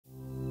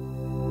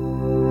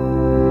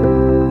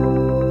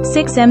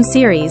6M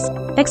series.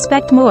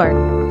 Expect more.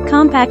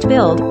 Compact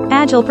build,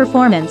 agile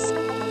performance.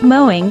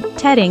 Mowing,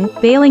 tedding,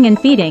 baling and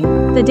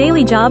feeding, the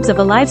daily jobs of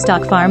a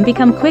livestock farm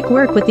become quick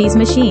work with these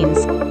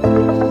machines.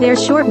 Their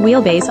short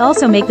wheelbase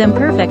also make them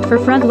perfect for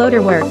front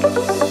loader work.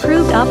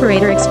 Proved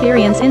operator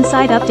experience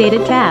inside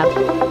updated cab.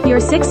 Your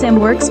 6M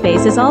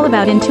workspace is all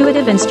about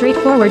intuitive and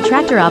straightforward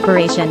tractor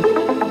operation.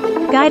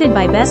 Guided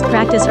by best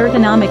practice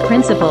ergonomic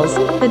principles,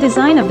 the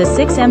design of the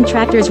 6M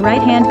tractor's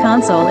right-hand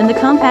console and the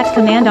compact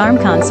command arm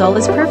console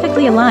is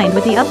perfectly aligned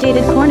with the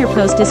updated corner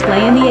post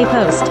display in the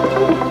A-post.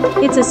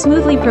 It's a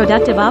smoothly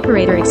productive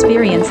operator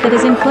experience that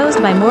is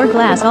enclosed by more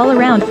glass all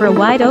around for a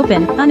wide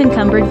open,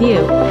 unencumbered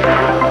view.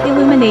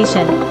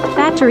 Illumination.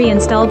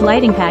 Factory-installed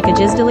lighting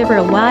packages deliver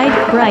a wide,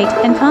 bright,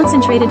 and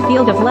concentrated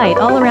field of light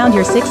all around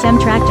your 6M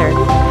tractor.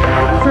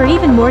 For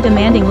even more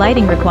demanding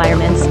lighting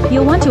requirements,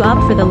 you'll want to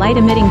opt for the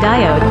light-emitting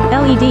diode,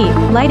 LED,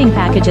 lighting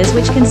packages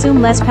which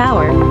consume less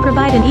power,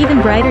 provide an even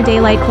brighter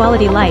daylight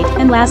quality light,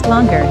 and last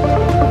longer.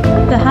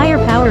 The higher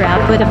power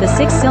output of the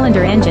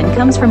 6-cylinder engine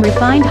comes from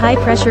refined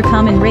high-pressure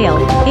common rail,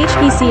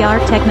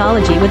 HPCR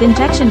technology with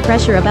injection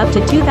pressure of up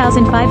to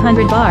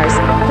 2,500 bars,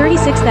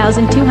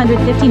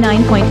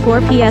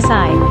 36,259.4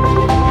 psi.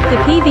 The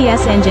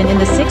PVS engine in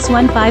the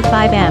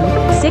 6155M,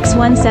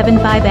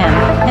 6175M,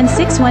 and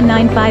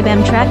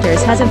 6195M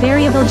tractors has a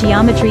variable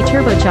geometry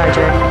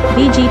turbocharger,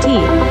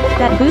 VGT,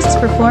 that boosts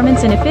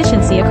performance and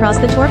efficiency across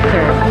the torque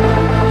curve.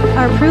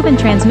 Our proven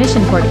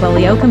transmission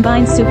portfolio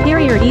combines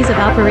superior ease of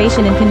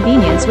operation and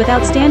convenience with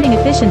outstanding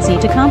efficiency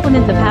to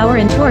complement the power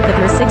and torque of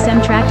your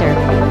 6M tractor.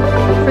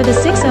 For the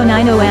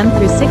 6090M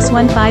through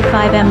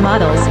 6155M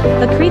models,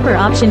 a creeper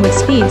option with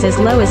speeds as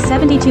low as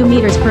 72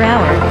 meters per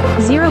hour,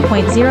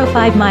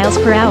 0.05 miles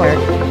per hour,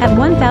 at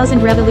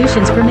 1,000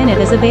 revolutions per minute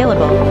is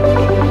available.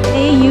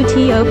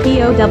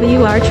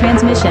 AUTOPOWR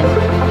transmission.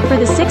 For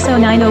the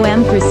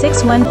 6090M through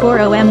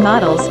 6140M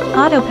models,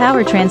 auto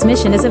power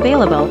transmission is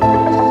available.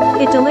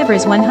 It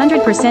delivers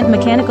 100%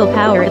 mechanical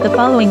power at the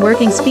following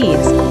working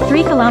speeds: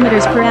 3 km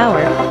per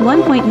hour,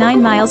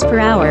 1.9 miles per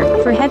hour,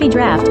 for heavy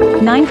draft,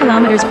 9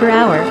 km per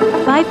hour,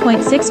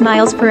 5.6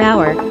 miles per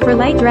hour, for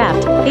light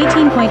draft,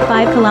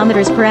 18.5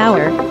 km per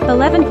hour,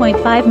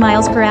 11.5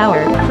 miles per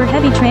hour, for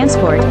heavy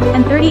transport,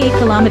 and 38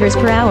 km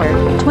per hour,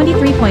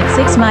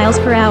 23.6 miles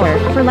per hour,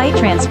 for light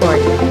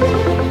transport.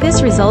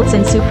 This results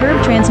in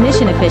superb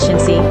transmission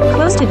efficiency,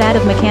 close to that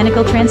of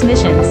mechanical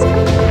transmissions.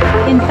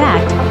 In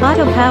fact,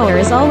 auto power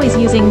is always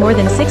using more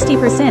than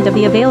 60% of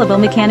the available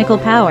mechanical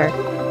power.